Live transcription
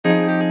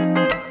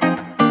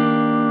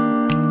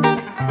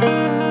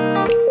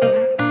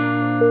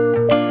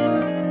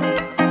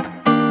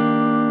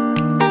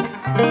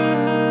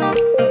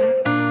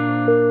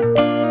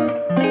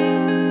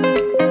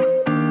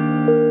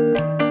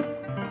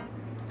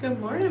Good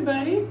morning,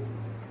 buddy.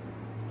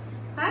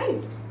 Hi.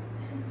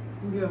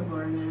 Good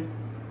morning.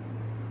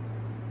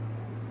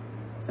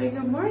 Say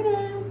good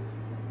morning.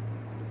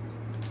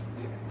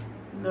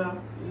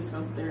 No, you're just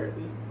gonna stare at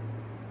me.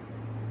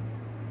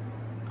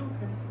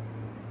 Okay.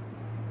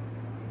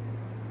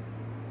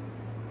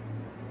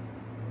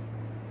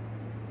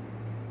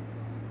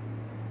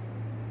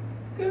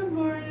 Good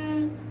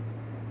morning.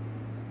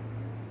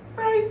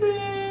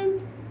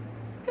 Bryson.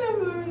 Good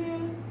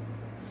morning.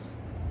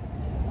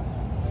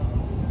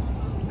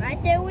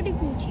 Right there with a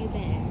Gucci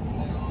bag.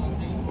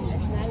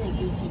 That's not a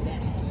Gucci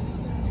bag.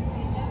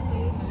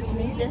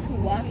 She's just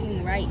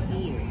walking right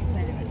here.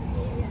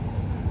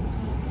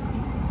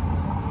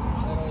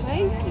 Why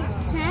you keep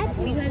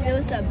tapping? Because it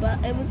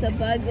was a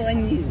bug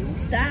on you.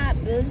 Stop!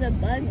 It was a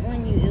bug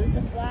on you. It was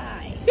a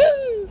fly.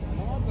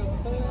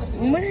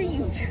 What are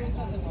you?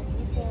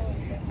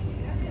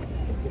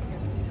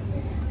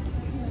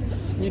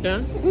 You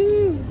done?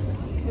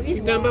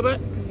 You done, Bubba?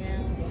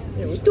 No.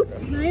 Yeah, we do.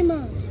 My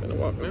mom. Gonna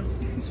walk now.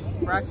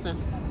 Braxton.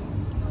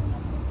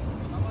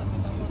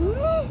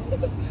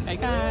 Hey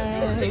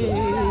guys.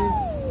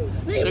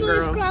 It's your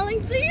girl.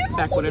 Calling to you.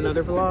 Back with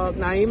another vlog.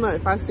 Naima,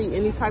 if I see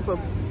any type of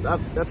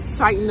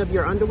sighting of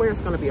your underwear,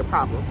 it's gonna be a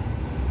problem.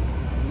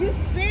 You're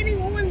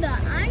sitting on the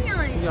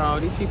iron. Y'all,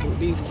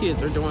 these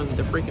kids are doing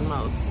the freaking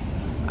most.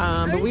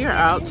 But we are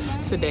out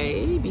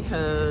today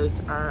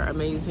because our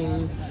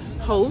amazing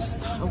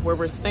host of where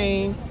we're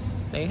staying,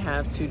 they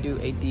have to do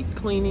a deep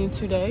cleaning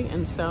today,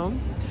 and so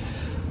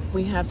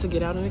we have to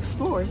get out and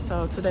explore.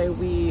 So today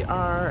we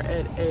are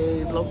at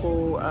a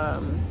local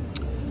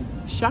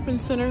shopping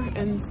center,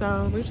 and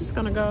so we're just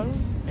gonna go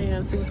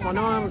and see what's going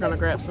on. We're gonna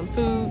grab some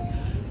food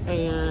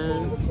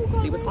and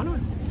see what's going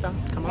on. So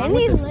come on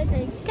with us.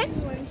 Okay.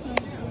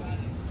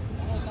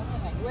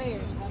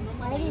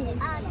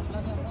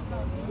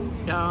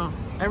 Y'all,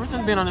 ever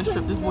since being on this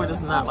trip, this boy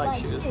does not like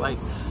shoes. Like,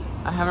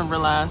 I haven't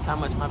realized how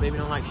much my baby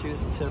don't like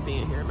shoes until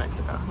being here in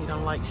Mexico. He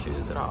don't like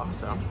shoes at all,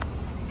 so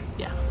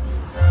yeah.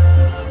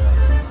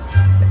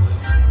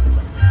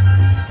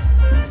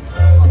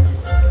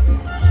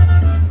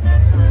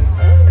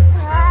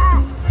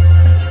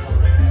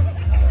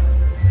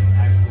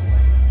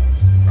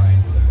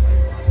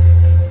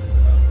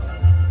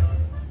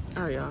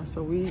 All right, y'all,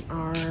 so we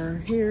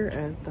are here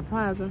at the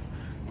Plaza.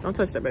 Don't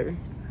touch that, baby.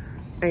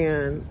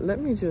 And let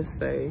me just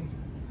say,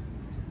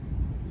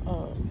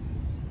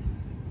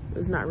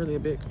 it's not really a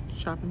big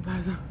shopping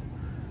plaza.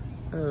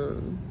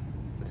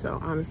 So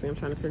honestly, I'm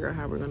trying to figure out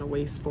how we're gonna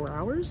waste 4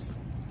 hours.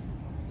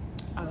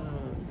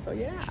 So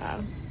yeah,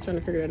 trying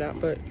to figure it out.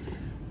 But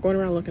going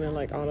around looking at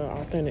like all the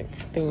authentic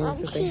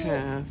things that they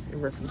have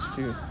in reference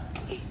to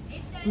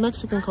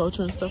Mexican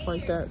culture and stuff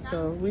like that.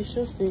 So we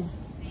shall see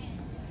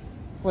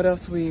what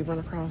else we run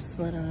across.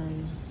 But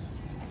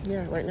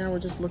yeah, right now we're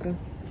just looking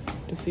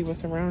to see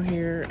what's around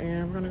here,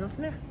 and we're gonna go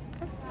from there.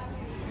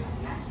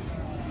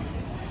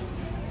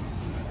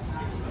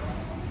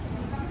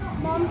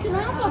 Mom, can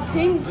I have a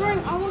pink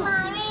drink? I want.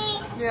 Mommy.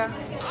 Yeah.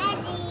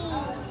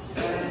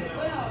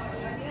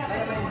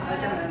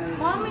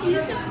 Mommy, you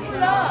can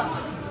scoot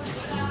up.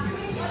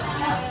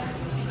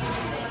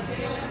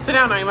 Sit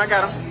down, Naeem. I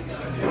got him.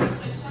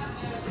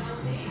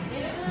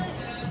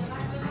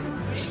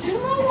 You know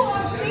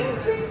what?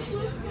 Pink drinks.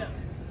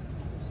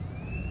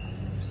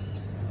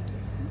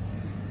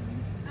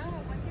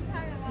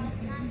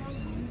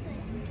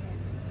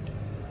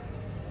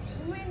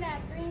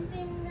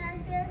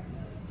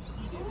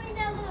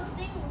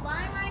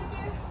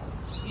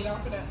 Get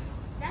off of that.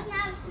 That's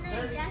not a snake,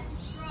 Dirty. that's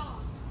a straw.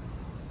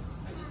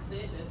 I just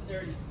did. That's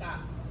dirty. Stop.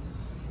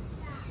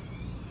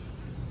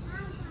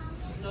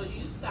 No,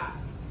 you stop.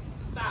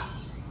 Stop.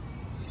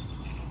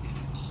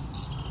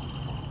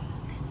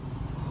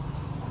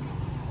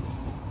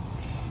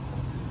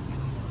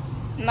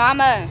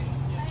 Mama.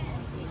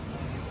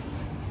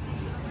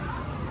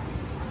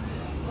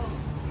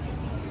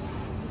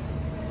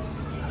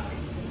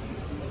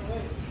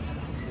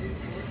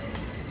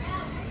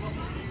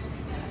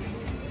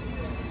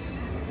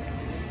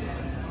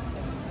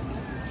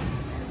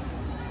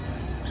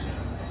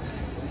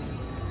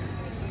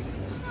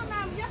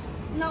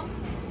 No.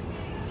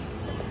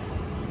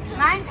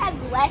 Mine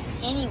has less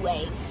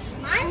anyway.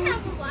 Mine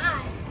has a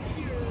lot.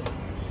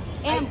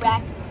 And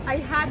black. I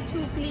had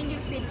to clean your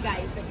feet,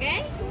 guys,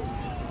 okay?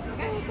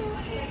 Okay.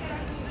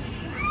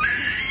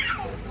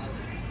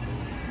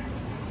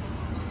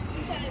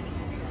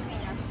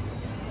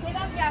 Take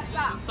off your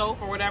socks.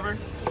 Soap or whatever.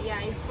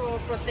 Yeah, it's for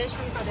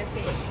protection for the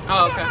feet.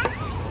 Oh, okay.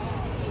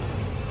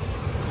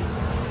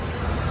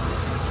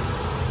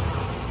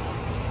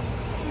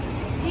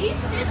 These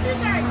fishes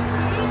are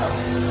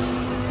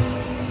cute.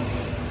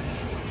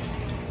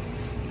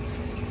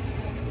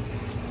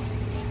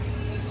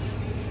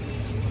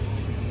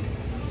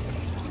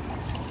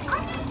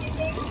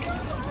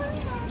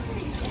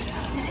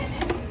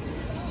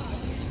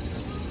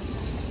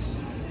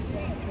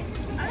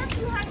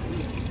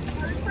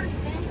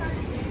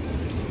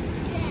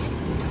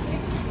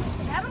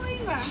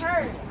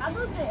 Hurt. I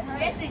looked at her.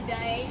 Yes, it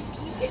does.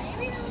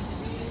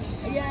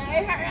 Yeah,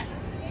 it hurt.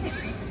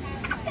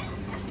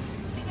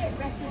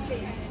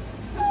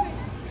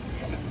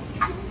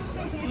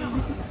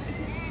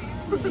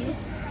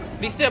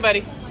 Be still,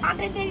 buddy. I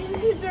bet they just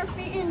put their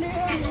feet in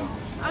there.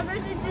 I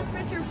bet they just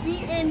put your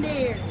feet in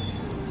there.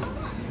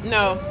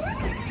 No.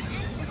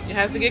 It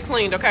has to get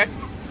cleaned, okay?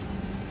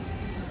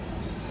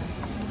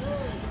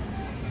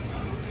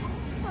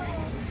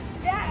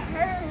 That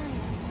hurt.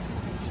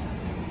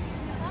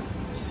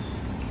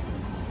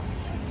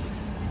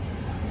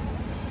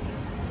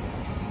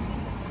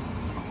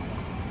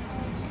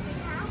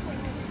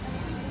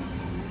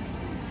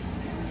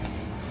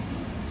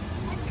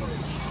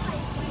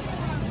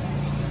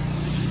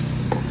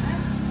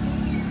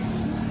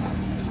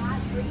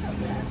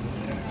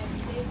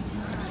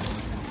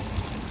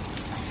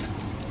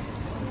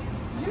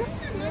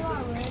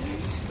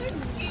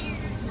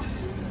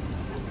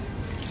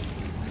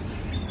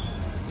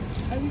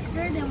 Are you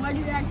scared? Then why do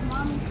you ask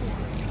mommy for?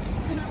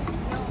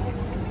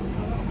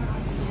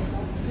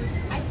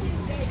 I should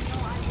have said no.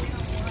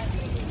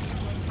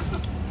 I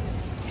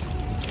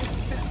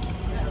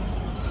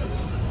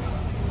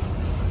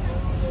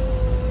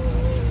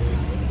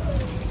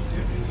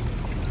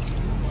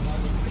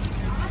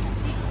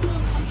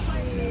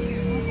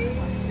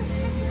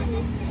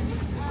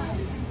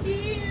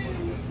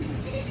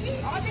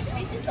all the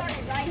fishes are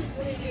right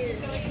here.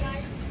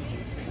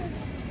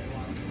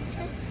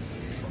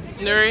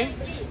 Nuri,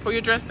 pull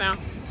your dress down.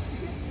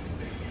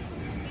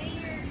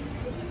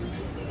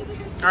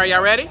 All right,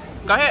 y'all ready?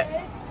 Go ahead.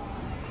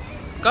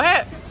 Go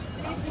ahead.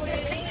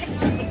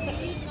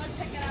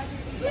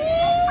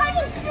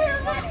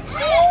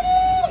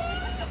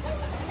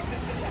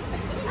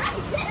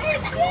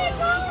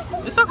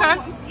 It's okay.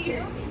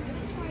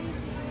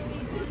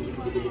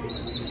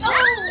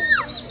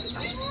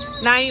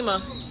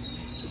 Naima.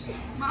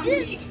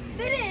 Just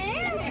fit it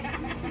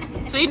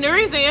in. See,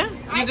 Nuri's in.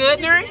 You good,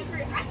 Nuri?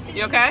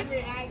 You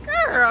okay?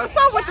 Girl, so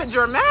with the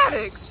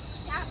dramatics.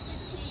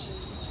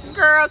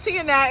 Girl,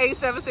 Tia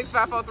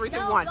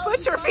 987654321.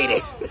 Put your feet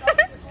in.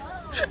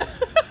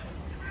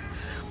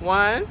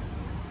 1,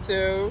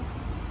 2,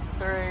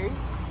 3,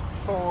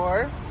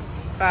 4,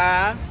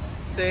 5,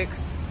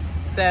 6,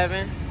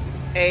 7,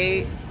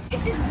 8.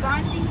 It's just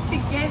bonding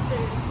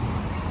together.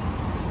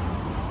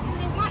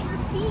 They want your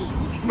feet.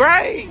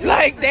 Right,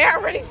 like they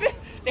already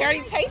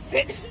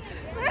tasted.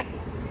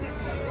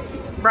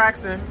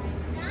 Braxton,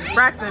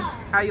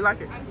 how you like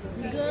it?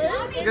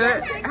 Good.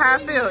 Good. How I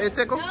feel? It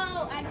tickles?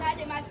 No, I got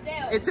it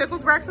myself. It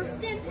tickles, Braxton?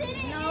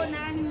 No,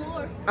 not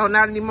anymore. Oh,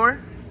 not anymore.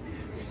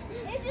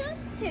 It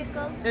just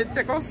tickles. It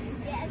tickles.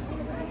 Yeah, it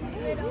tickles a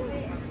little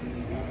bit.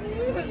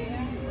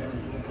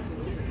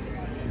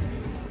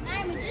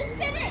 Mommy, just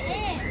fit it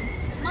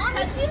in.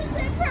 Mommy, you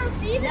tip her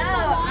feet in the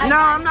water. No,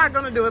 I'm not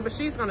gonna do it, but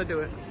she's gonna do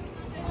it.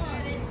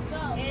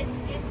 It's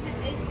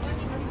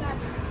only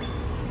massage.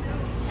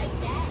 Like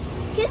that.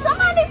 Can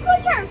somebody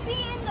push her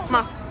feet in the Come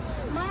on.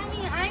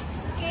 Mommy, I'm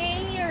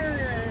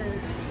scared.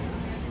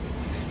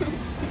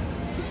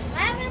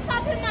 I'm gonna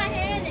pop in my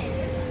hand in.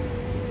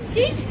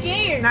 She's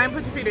scared. Now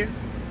put your feet in.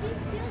 She's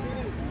still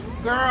gonna do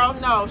it. Girl,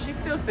 no, she's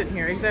still sitting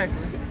here.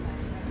 Exactly.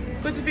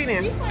 Put your feet She's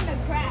in. gonna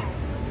crash.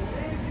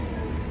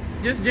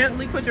 Just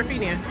gently put your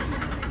feet in.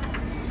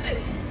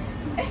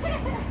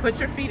 Put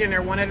your feet in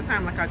there one at a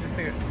time, like I just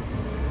said.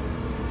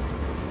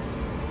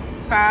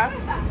 5,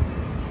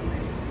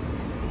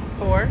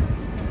 4,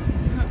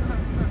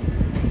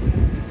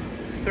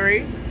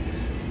 3.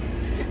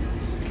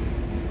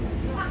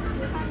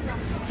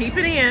 Keep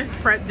it in.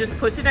 Just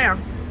push it down,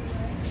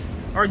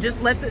 or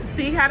just let the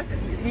see how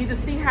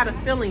the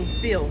feeling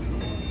feels.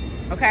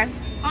 Okay.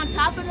 On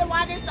top of the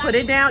water. So Put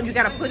it down. You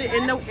gotta put it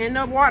in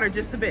the water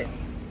just a bit.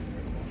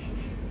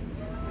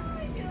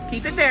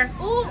 Keep it there.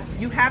 Ooh,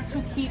 You have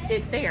to keep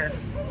it there.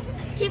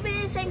 keep it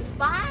in the same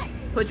spot.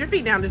 Put your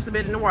feet down just a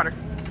bit in the water.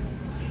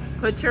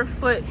 Put your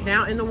foot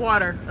down in the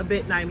water a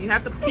bit, Naim. You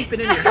have to keep it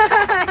in there.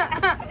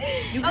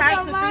 You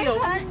have to feel.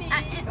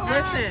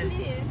 Listen.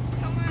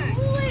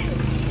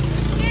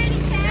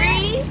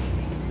 3,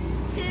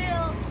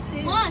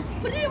 2, 1.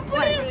 Put it in.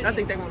 Put it in. I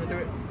think they want to do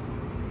it.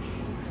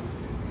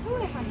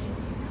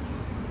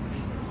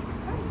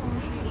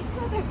 It's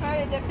not a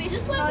curry. The fish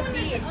is not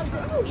dead.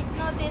 It's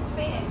not dead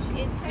fish.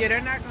 It's Yeah,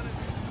 they're not gonna.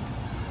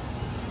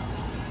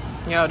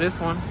 Yo, this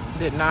one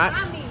did not.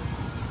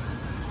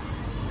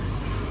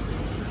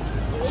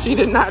 She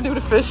did not do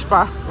the fish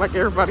spa like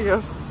everybody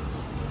else.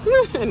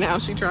 And now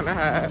she trying to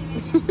hide.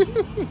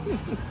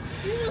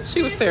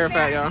 She was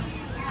terrified, y'all.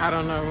 I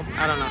don't know.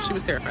 She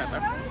was terrified though.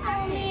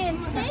 Mommy,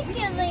 it's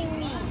tickling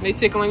me. They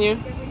tickling you?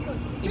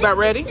 You about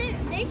ready?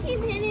 They keep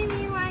hitting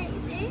me right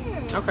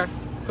there. Okay.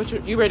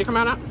 You ready to come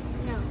out now?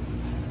 No.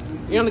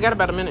 You only got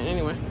about a minute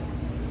anyway.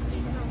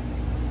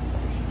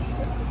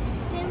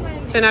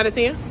 10 10 out of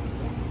 10?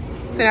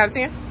 10 out of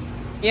 10?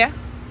 Yeah?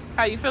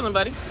 How you feeling,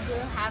 buddy?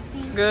 Good,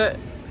 happy. Good.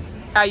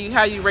 How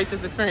you rate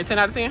this experience? 10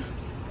 out of 10?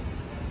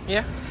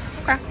 Yeah?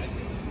 Okay.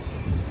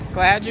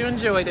 Glad you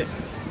enjoyed it.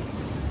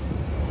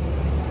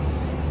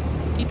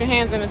 Keep your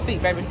hands in the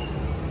seat, baby.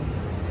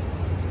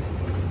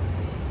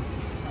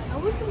 I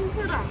wish we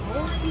put our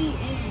whole feet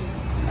in.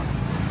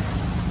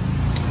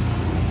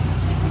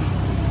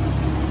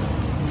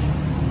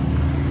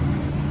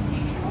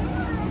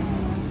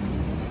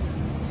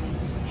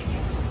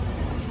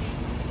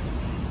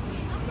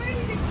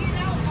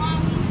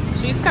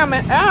 She's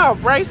coming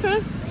out,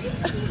 Bryson.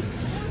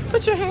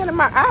 Put your hand in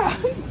my eye.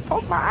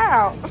 Poke my eye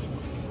out.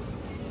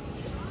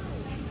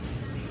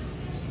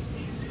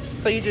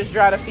 So you just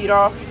dry the feet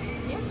off?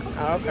 Yeah.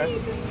 Oh, okay.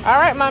 All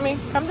right, mommy.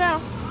 Come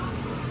down.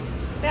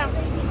 Down.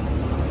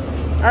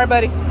 All right,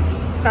 buddy.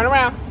 Turn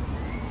around.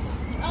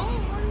 I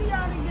want one of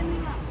y'all to give me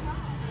my phone.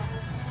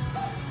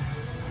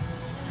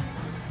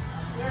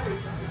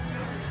 Everybody.